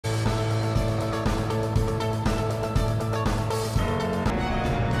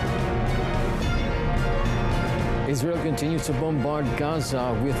Israel continues to bombard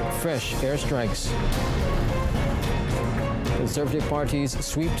Gaza with fresh airstrikes. Conservative parties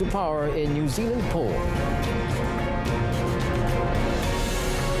sweep to power in New Zealand poll.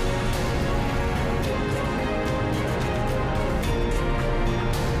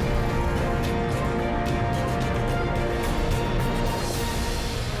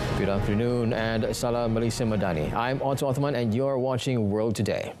 Good afternoon and Salam Malaysia Madani. I'm Otto Othman and you're watching World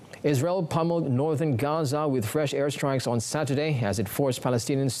Today. Israel pummeled northern Gaza with fresh airstrikes on Saturday as it forced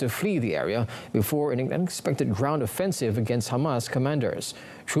Palestinians to flee the area before an unexpected ground offensive against Hamas commanders.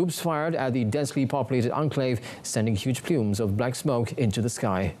 Troops fired at the densely populated enclave, sending huge plumes of black smoke into the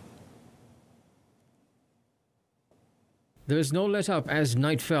sky. There is no let-up as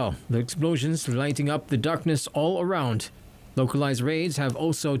night fell, the explosions lighting up the darkness all around. Localized raids have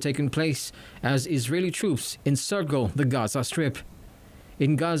also taken place as Israeli troops encircle the Gaza Strip.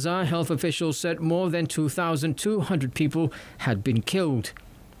 In Gaza, health officials said more than 2,200 people had been killed.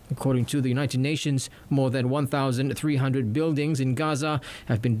 According to the United Nations, more than 1,300 buildings in Gaza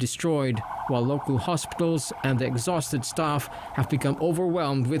have been destroyed, while local hospitals and the exhausted staff have become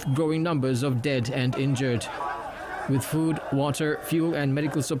overwhelmed with growing numbers of dead and injured. With food, water, fuel and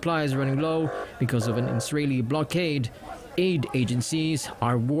medical supplies running low because of an Israeli blockade, aid agencies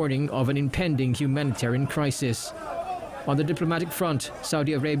are warning of an impending humanitarian crisis. On the diplomatic front,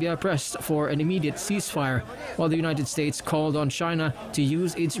 Saudi Arabia pressed for an immediate ceasefire, while the United States called on China to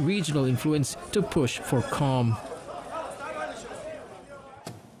use its regional influence to push for calm.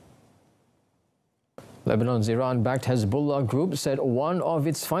 Lebanon's Iran-backed Hezbollah group said one of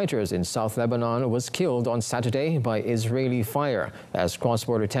its fighters in South Lebanon was killed on Saturday by Israeli fire as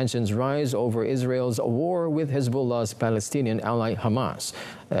cross-border tensions rise over Israel's war with Hezbollah's Palestinian ally Hamas.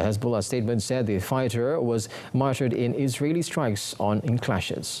 A Hezbollah statement said the fighter was martyred in Israeli strikes in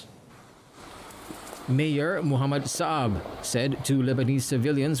clashes. Mayor Muhammad Saab said 2 Lebanese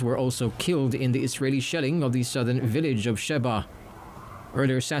civilians were also killed in the Israeli shelling of the southern village of Sheba.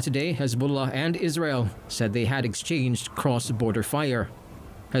 Earlier Saturday, Hezbollah and Israel said they had exchanged cross-border fire.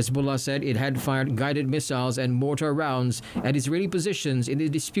 Hezbollah said it had fired guided missiles and mortar rounds at Israeli positions in the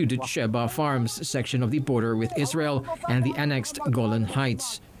disputed Sheba Farms section of the border with Israel and the annexed Golan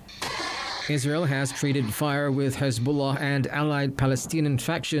Heights. Israel has traded fire with Hezbollah and allied Palestinian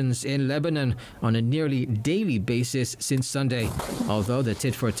factions in Lebanon on a nearly daily basis since Sunday, although the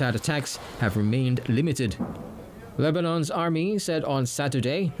tit-for-tat attacks have remained limited. Lebanon's army said on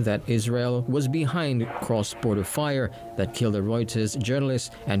Saturday that Israel was behind cross-border fire that killed a Reuters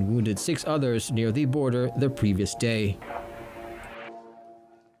journalist and wounded 6 others near the border the previous day.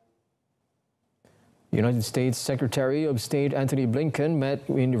 United States Secretary of State Antony Blinken met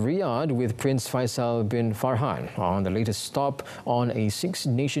in Riyadh with Prince Faisal bin Farhan on the latest stop on a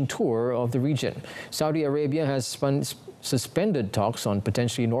 6-nation tour of the region. Saudi Arabia has suspended talks on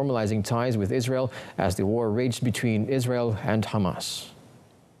potentially normalizing ties with Israel as the war raged between Israel and Hamas.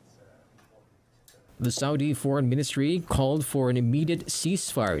 The Saudi Foreign Ministry called for an immediate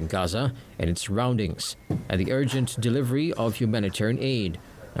ceasefire in Gaza and its surroundings and the urgent delivery of humanitarian aid.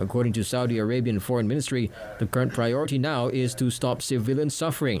 According to Saudi Arabian Foreign Ministry, the current priority now is to stop civilian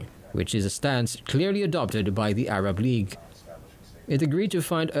suffering, which is a stance clearly adopted by the Arab League. It agreed to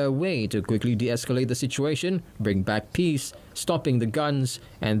find a way to quickly de-escalate the situation, bring back peace, stopping the guns,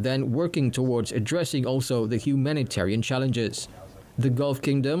 and then working towards addressing also the humanitarian challenges. The Gulf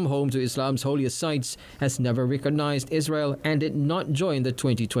Kingdom, home to Islam's holiest sites, has never recognized Israel and did not join the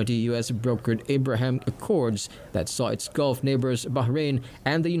 2020 U.S.-brokered Abraham Accords that saw its Gulf neighbors Bahrain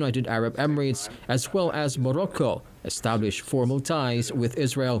and the United Arab Emirates, as well as Morocco, establish formal ties with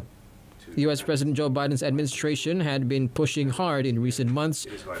Israel. U.S. President Joe Biden's administration had been pushing hard in recent months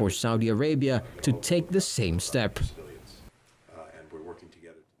for Saudi Arabia to take the same step.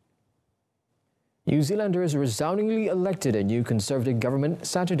 New Zealanders resoundingly elected a new Conservative government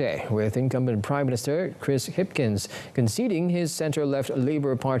Saturday, with incumbent Prime Minister Chris Hipkins conceding his centre-left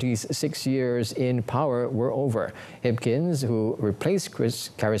Labour Party's 6 years in power were over. Hipkins, who replaced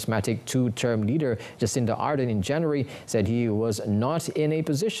charismatic 2-term leader Jacinda Ardern in January, said he was not in a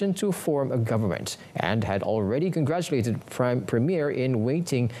position to form a government and had already congratulated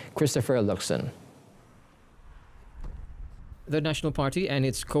Premier-in-waiting Christopher Luxon. The National Party and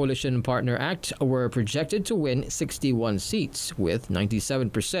its coalition partner ACT were projected to win 61 seats, with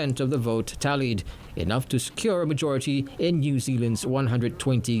 97% of the vote tallied, enough to secure a majority in New Zealand's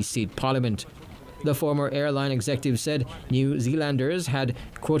 120-seat parliament. The former airline executive said New Zealanders had,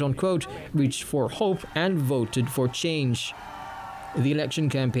 quote-unquote, reached for hope and voted for change. The election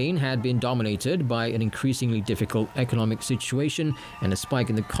campaign had been dominated by an increasingly difficult economic situation and a spike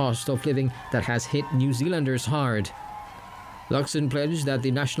in the cost of living that has hit New Zealanders hard. Luxon pledged that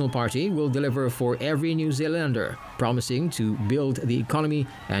the National Party will deliver for every New Zealander, promising to build the economy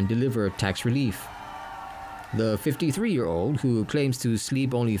and deliver tax relief. The 53-year-old, who claims to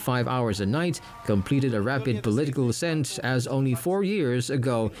sleep only 5 hours a night, completed a rapid political ascent as only 4 years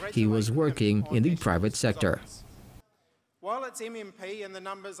ago he was working in the private sector. While it's MMP and the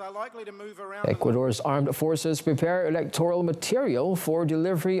numbers are likely to move around... Ecuador's armed forces prepare electoral material for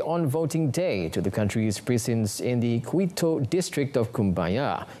delivery on voting day to the country's precincts in the Quito district of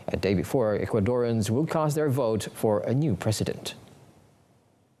Cumbaya, a day before Ecuadorians will cast their vote for a new president.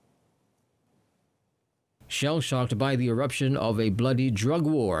 Shell-shocked by the eruption of a bloody drug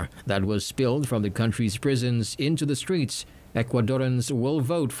war that was spilled from the country's prisons into the streets, Ecuadorians will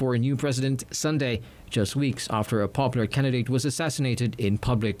vote for a new president Sunday, just weeks after a popular candidate was assassinated in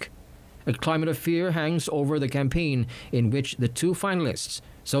public. A climate of fear hangs over the campaign, in which the two finalists,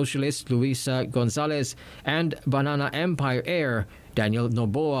 socialist Luisa Gonzalez and Banana Empire heir Daniel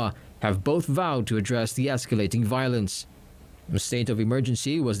Noboa, have both vowed to address the escalating violence. A state of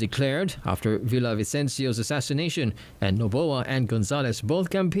emergency was declared after Villavicencio's assassination, and Noboa and Gonzalez both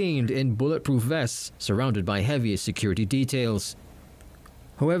campaigned in bulletproof vests surrounded by heavy security details.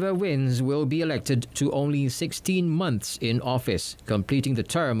 Whoever wins will be elected to only 16 months in office, completing the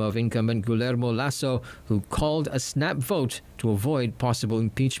term of incumbent Guillermo Lasso, who called a snap vote to avoid possible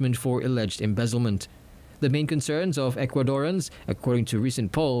impeachment for alleged embezzlement. The main concerns of Ecuadorians, according to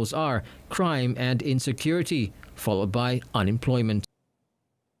recent polls, are crime and insecurity, followed by unemployment.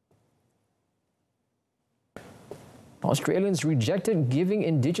 Australians rejected giving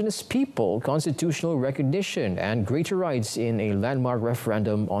Indigenous people constitutional recognition and greater rights in a landmark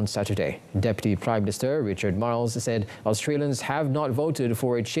referendum on Saturday. Deputy Prime Minister Richard Marles said Australians have not voted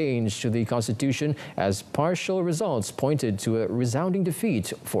for a change to the constitution, as partial results pointed to a resounding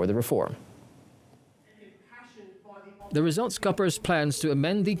defeat for the reform. The results scuppers plans to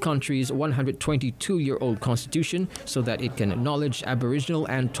amend the country's 122-year-old constitution so that it can acknowledge Aboriginal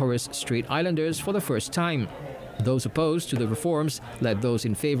and Torres Strait Islanders for the first time. Those opposed to the reforms led those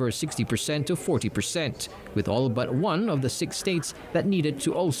in favor 60% to 40%, with all but one of the 6 states that needed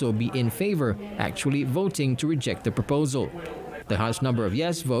to also be in favor actually voting to reject the proposal. The highest number of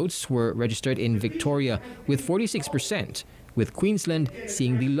yes votes were registered in Victoria with 46%, with Queensland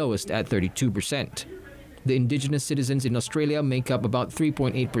seeing the lowest at 32%. The Indigenous citizens in Australia make up about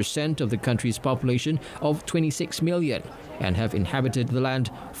 3.8% of the country's population of 26 million and have inhabited the land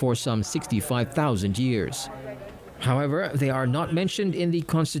for some 65,000 years. However, they are not mentioned in the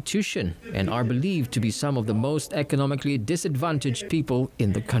Constitution and are believed to be some of the most economically disadvantaged people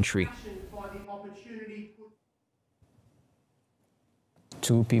in the country.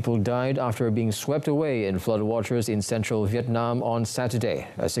 2 people died after being swept away in floodwaters in central Vietnam on Saturday.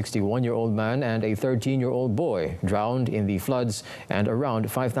 A 61-year-old man and a 13-year-old boy drowned in the floods, and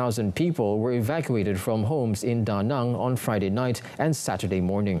around 5,000 people were evacuated from homes in Da Nang on Friday night and Saturday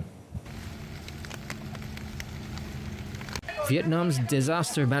morning. Vietnam's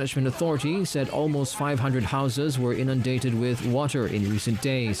Disaster Management Authority said almost 500 houses were inundated with water in recent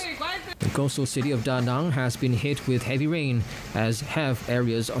days. The coastal city of Da Nang has been hit with heavy rain, as have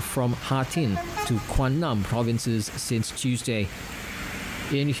areas from Ha Tin to Quang Nam provinces since Tuesday.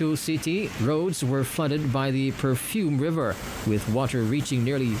 In Hue City, roads were flooded by the Perfume River, with water reaching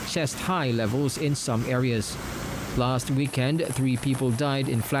nearly chest-high levels in some areas. Last weekend, 3 people died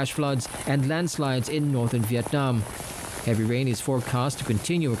in flash floods and landslides in northern Vietnam. Heavy rain is forecast to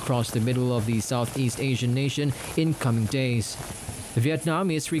continue across the middle of the Southeast Asian nation in coming days. Vietnam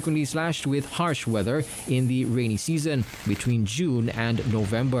is frequently slashed with harsh weather in the rainy season between June and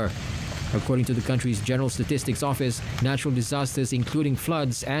November. According to the country's General Statistics Office, natural disasters including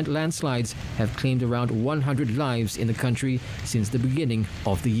floods and landslides have claimed around 100 lives in the country since the beginning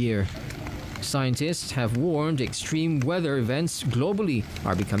of the year. Scientists have warned extreme weather events globally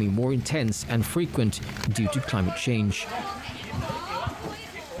are becoming more intense and frequent due to climate change.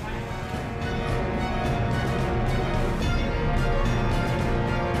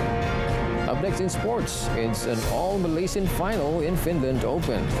 Up next in sports, it's an all-Malaysian final in Finland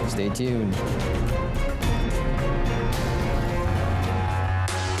Open. Stay tuned.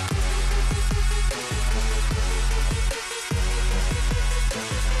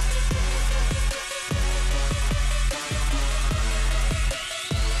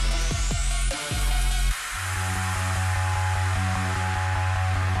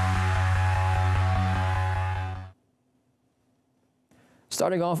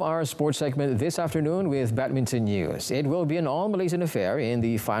 Starting off our sports segment this afternoon with badminton news. It will be an all-Malaysian affair in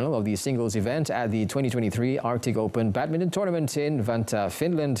the final of the singles event at the 2023 Arctic Open Badminton Tournament in Vantaa,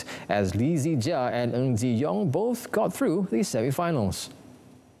 Finland, as Lee Zijia and Ng Ziyong both got through the semi-finals.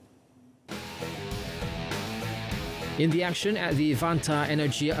 In the action at the Vantaa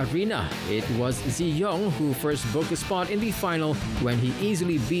Energia Arena, it was Ziyong who first booked a spot in the final when he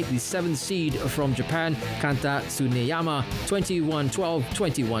easily beat the 7th seed from Japan, Kanta Tsuneyama, 21-12,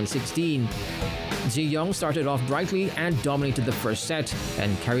 21-16. Ziyong started off brightly and dominated the first set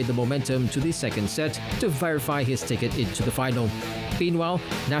and carried the momentum to the second set to verify his ticket into the final. Meanwhile,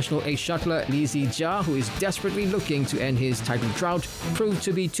 national ace shuttler Lee Zijia, who is desperately looking to end his title drought, proved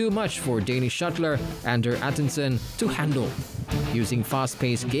to be too much for Danish shuttler Ander Attensen to handle. Using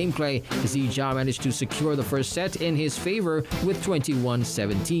fast-paced gameplay, Zijia managed to secure the first set in his favor with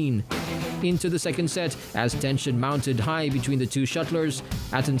 21-17. Into the second set, as tension mounted high between the two shuttlers,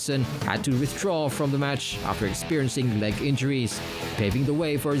 Attensen had to withdraw from the match after experiencing leg injuries, paving the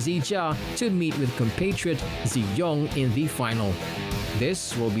way for Zijia to meet with compatriot Ziyong in the final.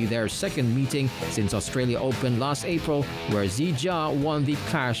 This will be their second meeting since Australia Open last April, where Zijia won the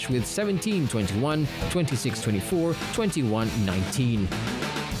clash with 17-21, 26-24, 21-19.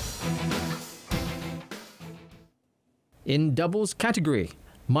 In doubles category,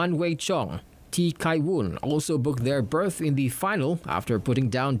 Man Wei Chong, T. Kai Woon also booked their berth in the final after putting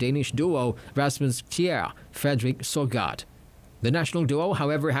down Danish duo Rasmus Kjær, Fredrik Søgaard. The national duo,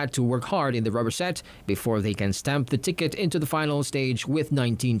 however, had to work hard in the rubber set before they can stamp the ticket into the final stage with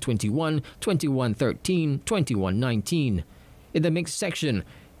 19-21, 21-13, 21-19. In the mixed section,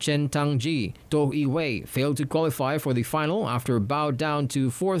 Chen Tangji, Do Yiwei failed to qualify for the final after bowed down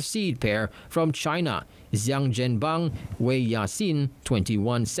to 4th seed pair from China, Xiang Zhenbang, Wei Yaxin,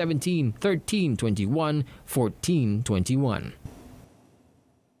 21-17, 13-21, 14-21.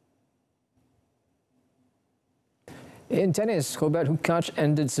 In tennis, Hubert Hurkacz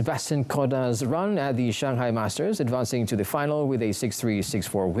ended Sebastian Korda's run at the Shanghai Masters, advancing to the final with a 6-3,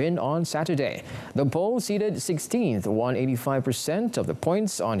 6-4 win on Saturday. The Pole seeded 16th, won 85% of the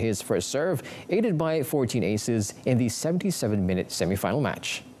points on his first serve, aided by 14 aces in the 77-minute semi-final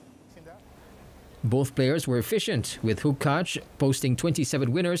match. Both players were efficient, with Hurkacz posting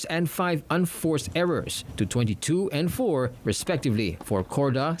 27 winners and 5 unforced errors to 22 and 4, respectively, for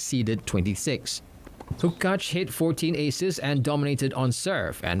Korda, seeded 26. Hurkacz hit 14 aces and dominated on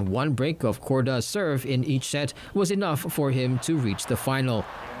serve, and one break of Korda's serve in each set was enough for him to reach the final.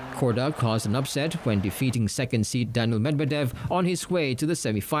 Korda caused an upset when defeating second seed Daniil Medvedev on his way to the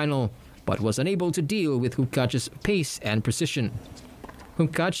semi-final, but was unable to deal with Hurkacz's pace and precision.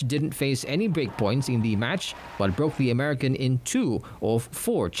 Hurkacz didn't face any break points in the match, but broke the American in 2 of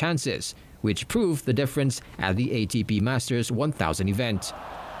 4 chances, which proved the difference at the ATP Masters 1000 event.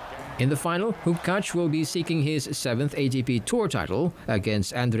 In the final, Hurkacz will be seeking his 7th ATP Tour title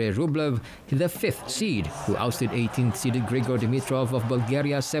against Andrei Rublev, the 5th seed, who ousted 18th-seeded Grigor Dimitrov of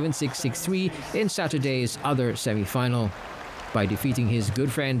Bulgaria 7-6, 6-3 in Saturday's other semi-final. By defeating his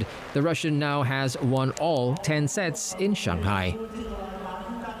good friend, the Russian now has won all 10 sets in Shanghai.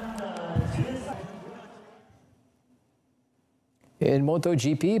 In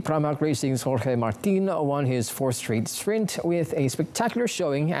MotoGP, Pramac Racing's Jorge Martin won his 4th straight sprint with a spectacular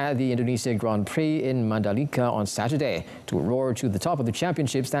showing at the Indonesia Grand Prix in Mandalika on Saturday to roar to the top of the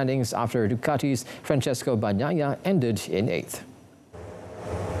championship standings after Ducati's Francesco Bagnaia ended in 8th.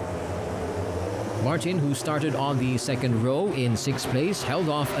 Martin, who started on the second row in 6th place, held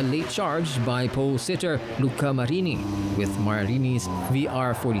off a late charge by pole sitter Luca Marini, with Marini's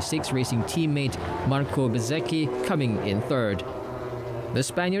VR46 racing teammate Marco Bezzecchi coming in 3rd. The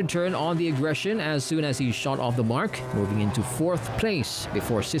Spaniard turned on the aggression as soon as he shot off the mark, moving into 4th place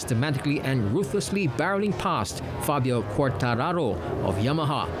before systematically and ruthlessly barreling past Fabio Quartararo of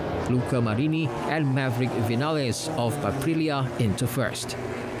Yamaha, Luca Marini and Maverick Vinales of Aprilia into 1st.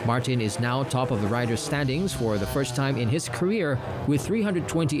 Martin is now top of the riders' standings for the first time in his career with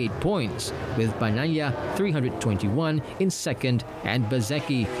 328 points, with Bagnaia 321 in 2nd and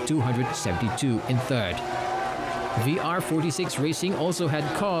Bezzecchi 272 in 3rd. VR46 Racing also had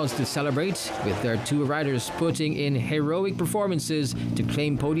cause to celebrate, with their 2 riders putting in heroic performances to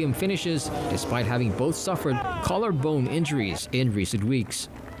claim podium finishes despite having both suffered collarbone injuries in recent weeks.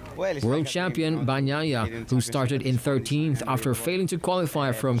 World champion Banyaya, who started in 13th after failing to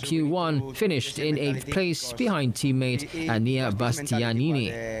qualify from Q1, finished in 8th place behind teammate Ania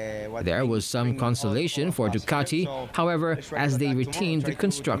Bastianini. There was some consolation for Ducati, however, as they retained the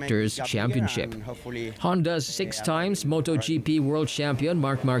Constructors' Championship. Honda's 6 times MotoGP World Champion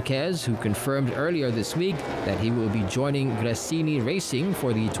Marc Marquez, who confirmed earlier this week that he will be joining Gresini Racing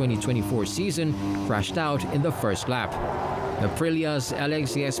for the 2024 season, crashed out in the first lap. Aprilia's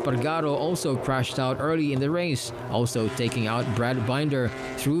Alexis Espargaro also crashed out early in the race, also taking out Brad Binder.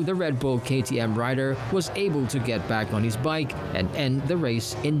 Through the Red Bull KTM rider was able to get back on his bike and end the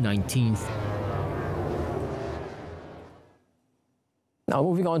race in 19th. Now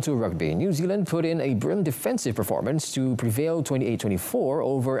moving on to rugby, New Zealand put in a brilliant defensive performance to prevail 28-24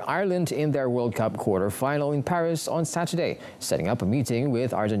 over Ireland in their World Cup quarter-final in Paris on Saturday, setting up a meeting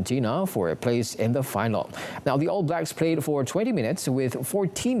with Argentina for a place in the final. Now the All Blacks played for 20 minutes with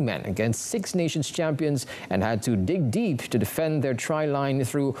 14 men against 6 nations champions and had to dig deep to defend their try line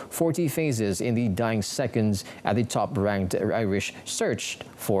through 40 phases in the dying seconds as the top-ranked Irish searched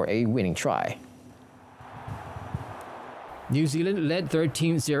for a winning try. New Zealand led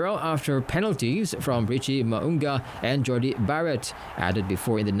 13-0 after penalties from Richie Maunga and Jordie Barrett. Added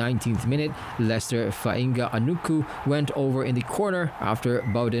before in the 19th minute, Lester Fainga-Anuku went over in the corner after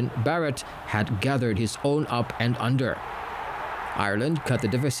Bowden Barrett had gathered his own up and under. Ireland cut the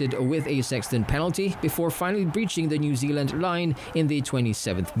deficit with a Sexton penalty before finally breaching the New Zealand line in the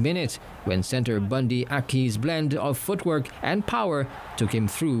 27th minute, when centre Bundy Aki's blend of footwork and power took him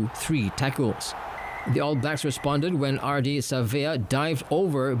through 3 tackles. The All Blacks responded when Ardi Savea dived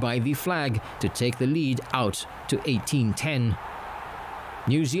over by the flag to take the lead out to 18-10.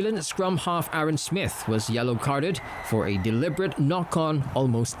 New Zealand scrum half Aaron Smith was yellow-carded for a deliberate knock-on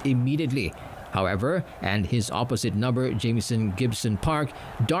almost immediately. However, and his opposite number, Jamison Gibson Park,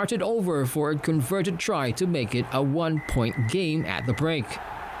 darted over for a converted try to make it a 1-point game at the break.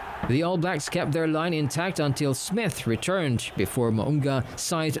 The All Blacks kept their line intact until Smith returned before Maunga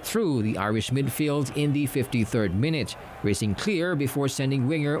sized through the Irish midfield in the 53rd minute, racing clear before sending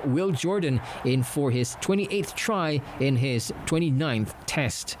winger Will Jordan in for his 28th try in his 29th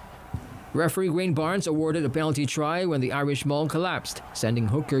test. Referee Wayne Barnes awarded a penalty try when the Irish maul collapsed, sending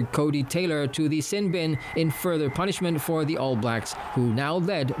hooker Cody Taylor to the sin bin in further punishment for the All Blacks, who now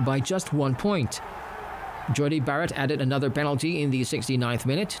led by just 1 point. Jordie Barrett added another penalty in the 69th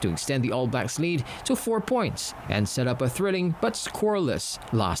minute to extend the All Blacks' lead to 4 points and set up a thrilling but scoreless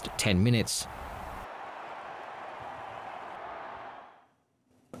last 10 minutes.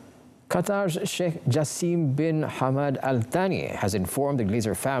 Qatar's Sheikh Jassim bin Hamad Al Thani has informed the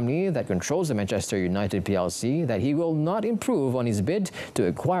Glazer family that controls the Manchester United PLC that he will not improve on his bid to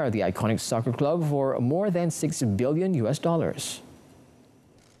acquire the iconic soccer club for more than $6 billion.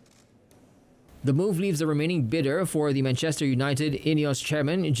 The move leaves the remaining bidder for the Manchester United Ineos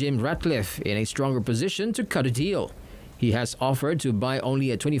chairman Jim Ratcliffe in a stronger position to cut a deal. He has offered to buy only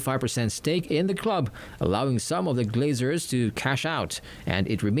a 25% stake in the club, allowing some of the Glazers to cash out, and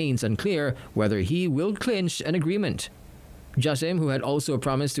it remains unclear whether he will clinch an agreement. Jassim, who had also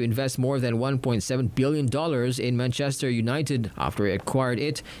promised to invest more than $1.7 billion in Manchester United after he acquired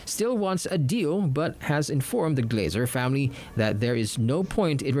it, still wants a deal but has informed the Glazer family that there is no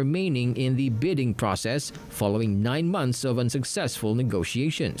point in remaining in the bidding process following 9 months of unsuccessful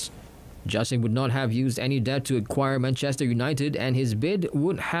negotiations. Jassim would not have used any debt to acquire Manchester United, and his bid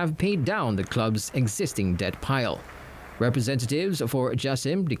would have paid down the club's existing debt pile. Representatives for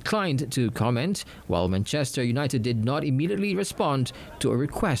Jassim declined to comment, while Manchester United did not immediately respond to a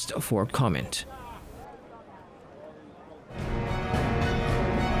request for comment.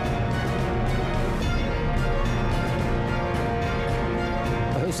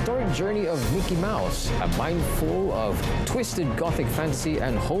 A historic journey of Mickey Mouse, a mind full of twisted gothic fantasy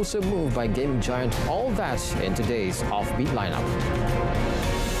and wholesome move by gaming giant, all that in today's Offbeat lineup.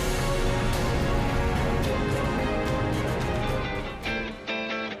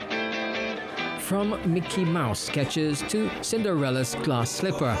 From Mickey Mouse sketches to Cinderella's glass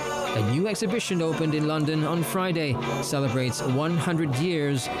slipper, a new exhibition opened in London on Friday celebrates 100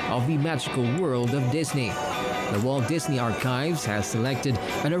 years of the magical world of Disney. The Walt Disney Archives has selected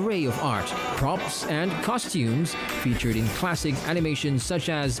an array of art, props, and costumes featured in classic animations such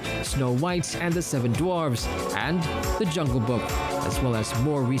as Snow White and the Seven Dwarfs and The Jungle Book, as well as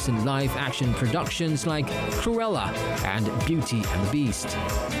more recent live-action productions like Cruella and Beauty and the Beast.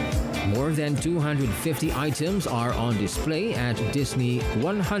 More than 250 items are on display at Disney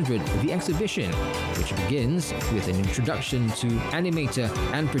 100, the exhibition, which begins with an introduction to animator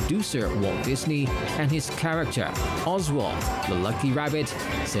and producer Walt Disney and his character, Oswald, the Lucky Rabbit,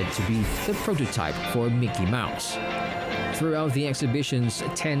 said to be the prototype for Mickey Mouse. Throughout the exhibition's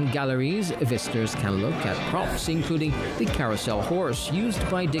 10 galleries, visitors can look at props including the carousel horse used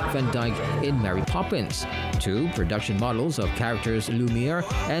by Dick Van Dyke in Mary Poppins, 2 production models of characters Lumiere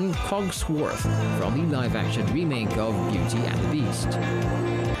and Cogsworth from the live-action remake of Beauty and the Beast.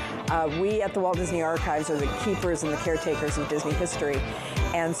 We at the Walt Disney Archives are the keepers and the caretakers of Disney history,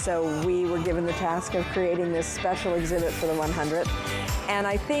 and so we were given the task of creating this special exhibit for the 100th. And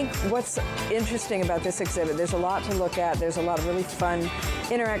I think what's interesting about this exhibit, there's a lot to look at, there's a lot of really fun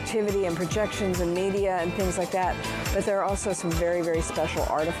interactivity and projections and media and things like that, but there are also some very, very special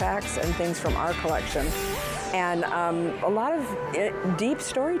artifacts and things from our collection. And a lot of deep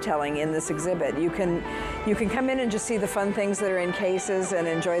storytelling in this exhibit. You can come in and just see the fun things that are in cases and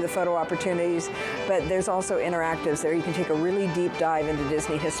enjoy the photo opportunities, but there's also interactives there. You can take a really deep dive into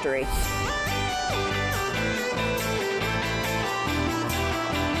Disney history.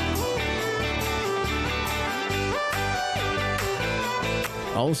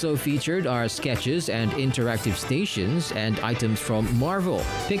 Also featured are sketches and interactive stations and items from Marvel,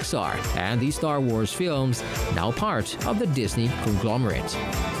 Pixar, and the Star Wars films, now part of the Disney conglomerate.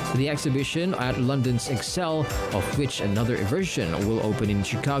 The exhibition at London's Excel, of which another version will open in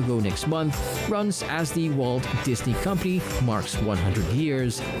Chicago next month, runs as the Walt Disney Company marks 100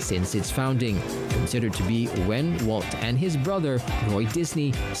 years since its founding, considered to be when Walt and his brother, Roy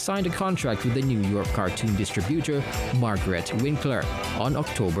Disney, signed a contract with the New York cartoon distributor Margaret Winkler on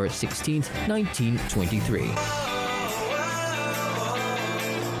October 16, 1923.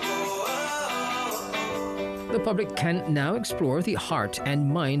 The public can now explore the heart and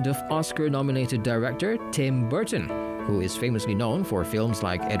mind of Oscar-nominated director Tim Burton, who is famously known for films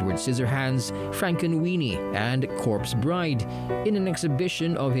like Edward Scissorhands, Frankenweenie, and Corpse Bride, in an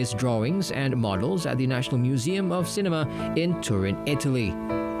exhibition of his drawings and models at the National Museum of Cinema in Turin, Italy.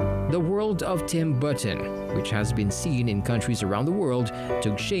 The world of Tim Burton, which has been seen in countries around the world,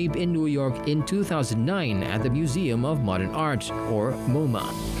 took shape in New York in 2009 at the Museum of Modern Art, or MoMA.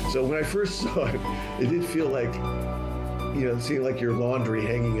 So when I first saw it, it did feel like, seeing like your laundry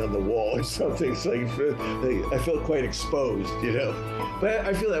hanging on the wall or something. So I felt quite exposed, But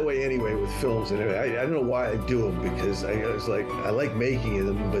I feel that way anyway with films. And I don't know why I do them, because I like making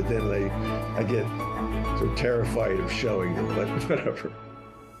them, but then I get so terrified of showing them, but whatever.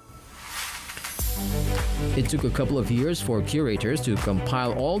 It took a couple of years for curators to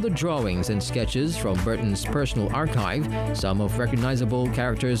compile all the drawings and sketches from Burton's personal archive, some of recognizable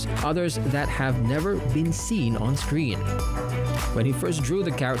characters, others that have never been seen on screen. When he first drew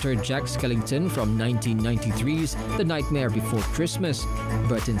the character Jack Skellington from 1993's The Nightmare Before Christmas,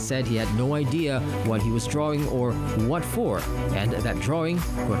 Burton said he had no idea what he was drawing or what for, and that drawing,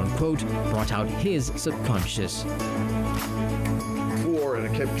 quote-unquote, brought out his subconscious. And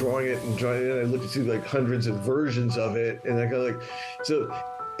I kept drawing it and I looked through like hundreds of versions of it, and I got so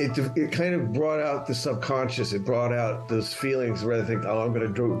it kind of brought out the subconscious. It brought out those feelings where I think, oh, I'm going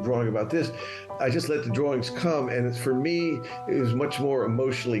to do a drawing about this. I just let the drawings come, and for me, it was much more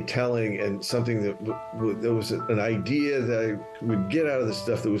emotionally telling and something that was an idea that I would get out of the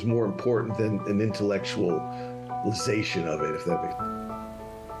stuff that was more important than an intellectualization of it, if that makes sense.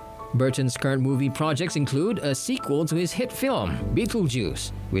 Burton's current movie projects include a sequel to his hit film,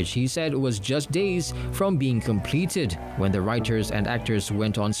 Beetlejuice, which he said was just days from being completed when the writers and actors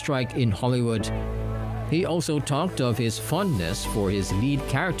went on strike in Hollywood. He also talked of his fondness for his lead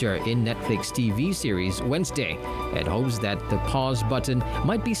character in Netflix TV series Wednesday and hopes that the pause button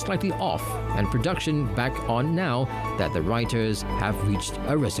might be slightly off and production back on now that the writers have reached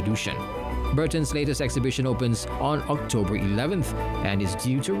a resolution. Burton's latest exhibition opens on October 11th and is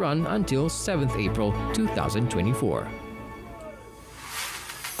due to run until 7th April 2024.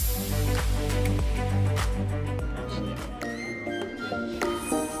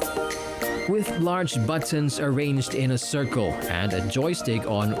 With large buttons arranged in a circle and a joystick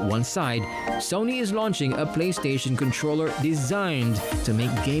on one side, Sony is launching a PlayStation controller designed to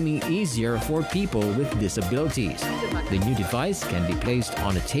make gaming easier for people with disabilities. The new device can be placed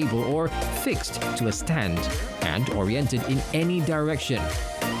on a table or fixed to a stand and oriented in any direction.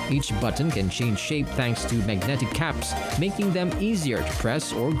 Each button can change shape thanks to magnetic caps, making them easier to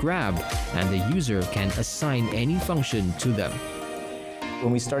press or grab, and the user can assign any function to them.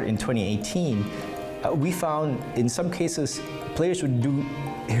 When we started in 2018, we found in some cases players would do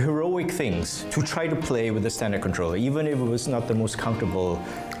heroic things to try to play with the standard controller, even if it was not the most comfortable,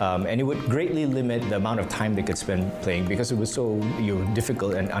 and it would greatly limit the amount of time they could spend playing because it was so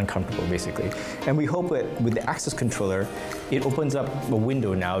difficult and uncomfortable, basically. And we hope that with the Access controller, it opens up a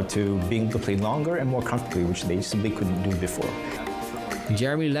window now to being able to play longer and more comfortably, which they simply couldn't do before.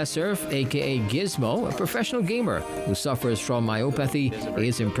 Jeremy Lesserf, aka Gizmo, a professional gamer who suffers from myopathy,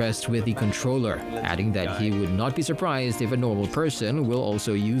 is impressed with the controller, adding that he would not be surprised if a normal person will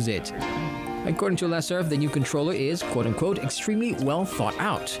also use it. According to Lesserf, the new controller is, quote-unquote, extremely well thought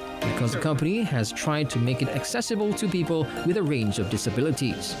out because the company has tried to make it accessible to people with a range of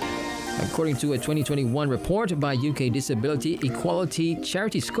disabilities. According to a 2021 report by UK Disability Equality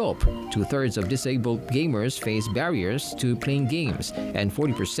Charity Scope, 2/3 of disabled gamers face barriers to playing games, and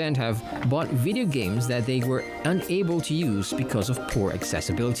 40% have bought video games that they were unable to use because of poor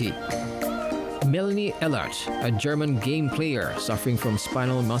accessibility. Melanie Ellert, a German game player suffering from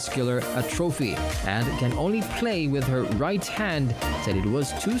spinal muscular atrophy and can only play with her right hand, said it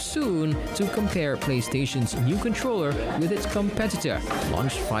was too soon to compare PlayStation's new controller with its competitor,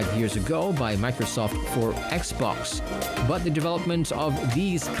 launched 5 years ago by Microsoft for Xbox. But the development of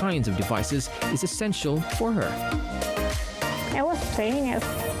these kinds of devices is essential for her. I was playing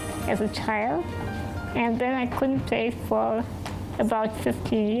as a child, and then I couldn't play for about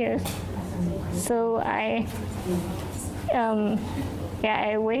 15 years. So I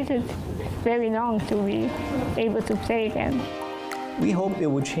waited very long to be able to play again. We hope it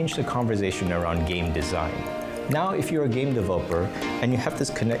will change the conversation around game design. Now, if you're a game developer and you have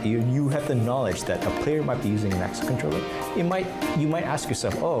this you have the knowledge that a player might be using an Access controller, you might ask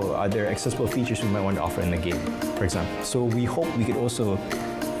yourself, oh, are there accessible features we might want to offer in the game, for example. So we hope we could also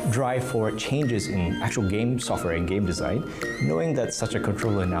drive for changes in actual game software and game design, knowing that such a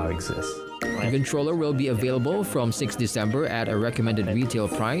controller now exists. The controller will be available from 6 December at a recommended retail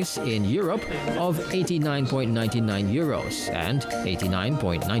price in Europe of €89.99 and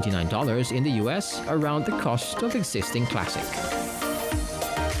 $89.99 in the US, around the cost of existing Classic.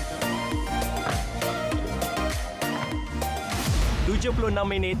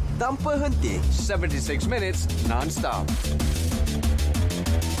 minit tanpa henti, 76 minutes non-stop.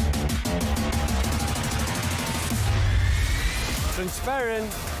 Transparent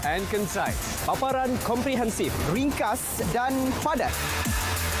and concise. Paparan komprehensif, ringkas dan padat.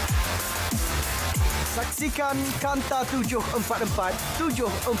 Saksikan Kanta 744,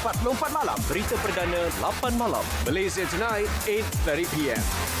 7.44 malam. Berita perdana 8 malam. Malaysia Tonight, 8:30 p.m.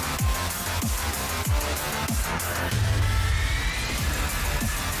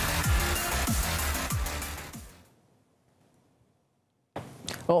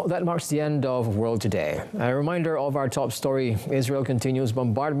 Well, that marks the end of World Today. A reminder of our top story: Israel continues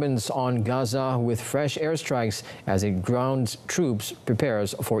bombardments on Gaza with fresh airstrikes as it ground troops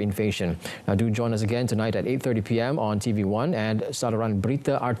prepares for invasion. Now, do join us again tonight at 8:30 p.m. on TV1 and saluran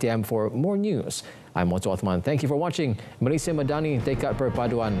Berita RTM for more news. I'm Otto Othman. Thank you for watching. Malaysia Madani, tekad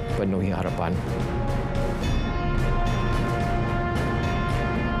perpaduan, penuhi harapan.